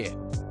 6th gear.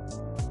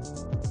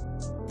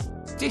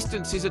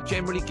 Distances are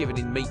generally given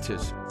in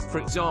meters, for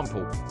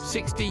example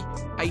 60,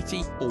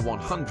 80 or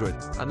 100,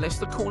 unless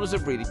the corners are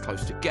really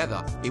close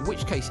together, in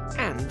which case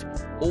and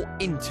or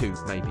into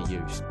may be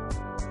used.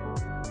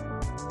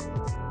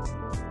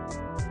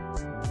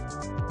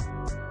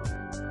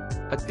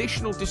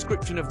 Additional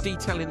description of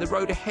detail in the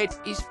road ahead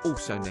is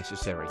also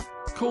necessary.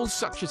 Calls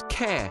such as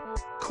care,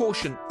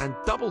 caution and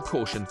double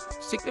caution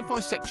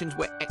signify sections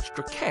where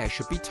extra care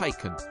should be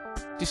taken.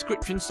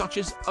 Descriptions such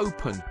as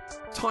open,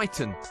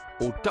 tighten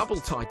or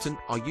double tighten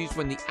are used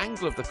when the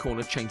angle of the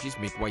corner changes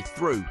midway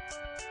through.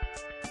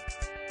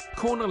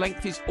 Corner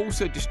length is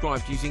also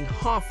described using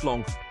half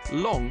long,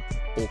 long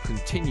or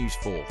continues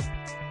for.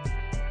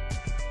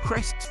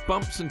 Crests,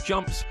 bumps and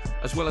jumps,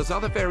 as well as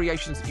other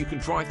variations that you can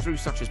drive through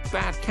such as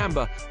bad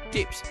camber,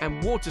 dips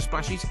and water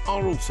splashes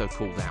are also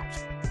called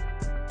out.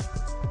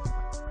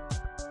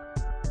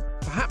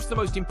 Perhaps the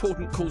most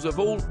important calls of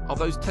all are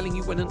those telling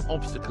you when an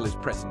obstacle is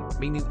present,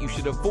 meaning that you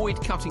should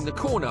avoid cutting the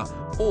corner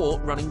or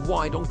running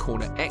wide on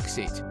corner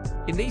exit.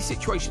 In these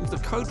situations, the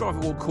co-driver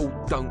will call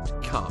 "don't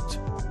cut."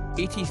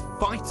 It is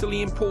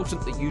vitally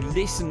important that you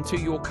listen to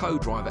your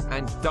co-driver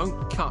and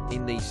don't cut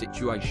in these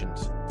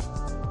situations.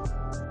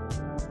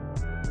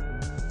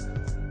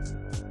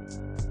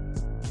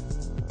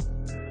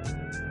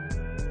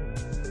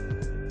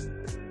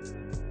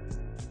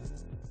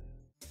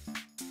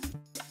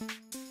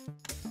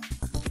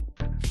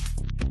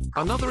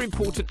 Another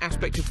important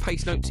aspect of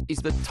pace notes is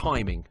the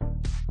timing.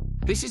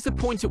 This is the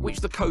point at which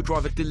the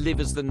co-driver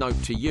delivers the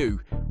note to you,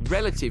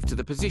 relative to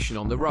the position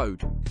on the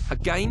road.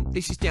 Again,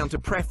 this is down to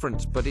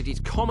preference, but it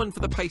is common for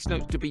the pace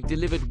notes to be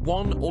delivered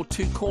 1 or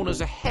 2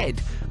 corners ahead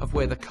of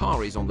where the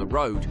car is on the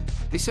road.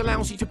 This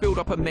allows you to build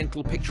up a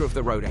mental picture of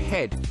the road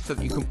ahead, so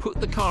that you can put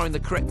the car in the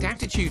correct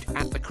attitude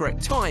at the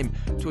correct time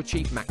to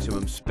achieve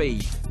maximum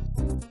speed.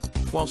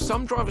 While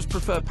some drivers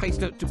prefer pace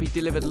notes to be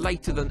delivered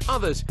later than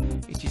others,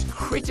 it is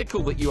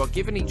critical that you are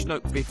given each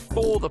note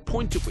before the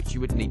point at which you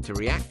would need to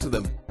react to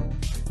them.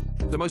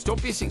 The most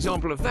obvious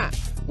example of that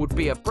would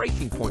be a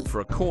braking point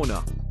for a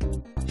corner.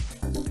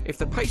 If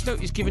the pace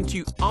note is given to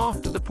you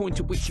after the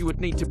point at which you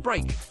would need to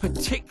brake,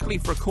 particularly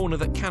for a corner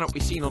that cannot be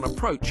seen on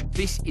approach,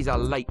 this is a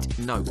late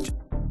note.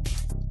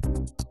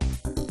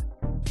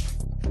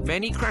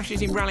 Many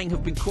crashes in rallying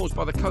have been caused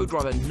by the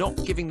co-driver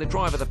not giving the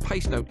driver the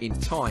pace note in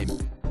time.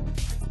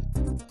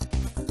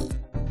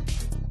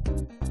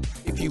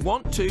 If you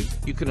want to,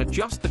 you can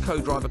adjust the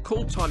co-driver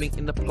call timing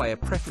in the player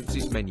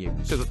preferences menu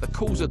so that the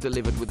calls are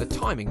delivered with the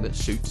timing that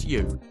suits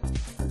you.